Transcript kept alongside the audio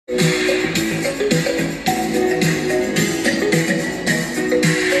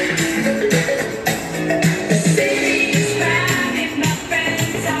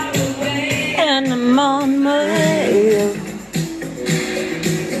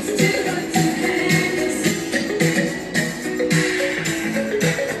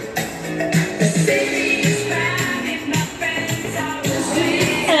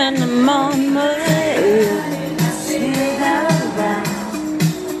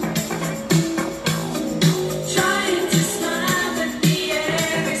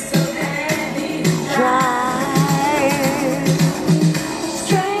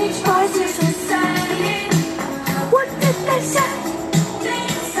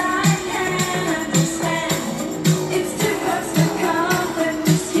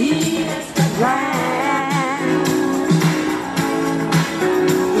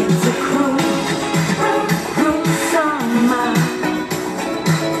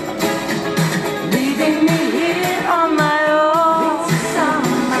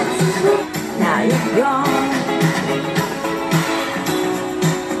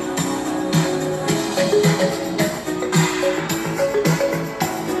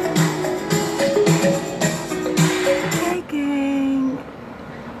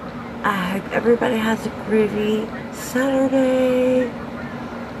everybody has a groovy Saturday.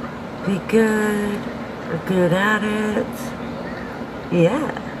 Be good. We're good at it.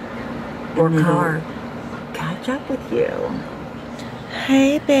 Yeah. Work hard. Catch up with you.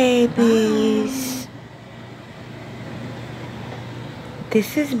 Hey, babies. Bye.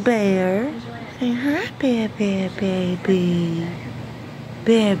 This is Bear. Say hi, Bear, Bear, baby.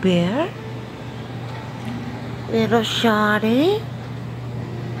 Bear, Bear. Little Shawty.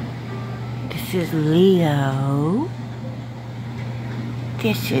 This is Leo.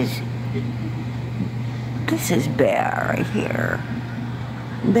 This is Bear right here.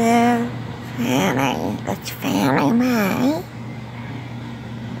 Bear, Fanny. That's Fanny Mae.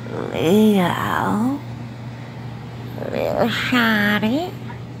 Leo. Little Shawty.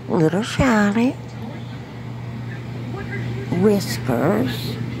 Little Shawty.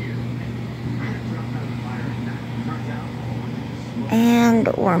 Whiskers. And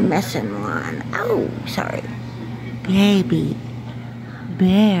we're missing one. Oh, sorry. Baby.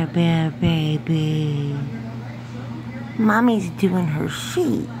 Bear, Bear, baby. Mommy's doing her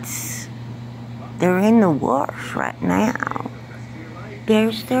sheets. They're in the wash right now.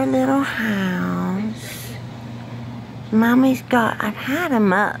 There's their little house. I've had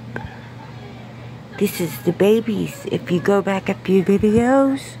them up. This is the babies. If you go back a few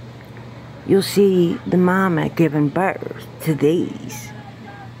videos, you'll see the mama giving birth to these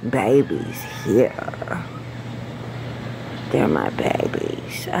babies here. They're my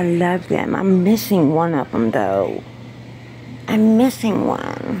babies. I love them. I'm missing one of them though. I'm missing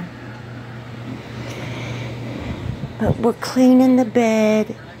one. But we're cleaning the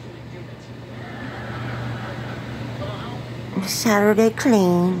bed. Saturday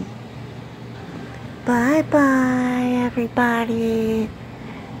clean. Bye-bye, everybody.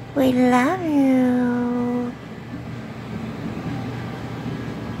 We love you.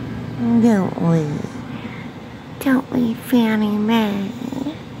 Don't we? Don't we, Fanny Mae?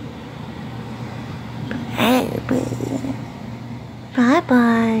 Baby.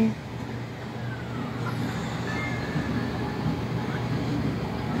 Bye-bye.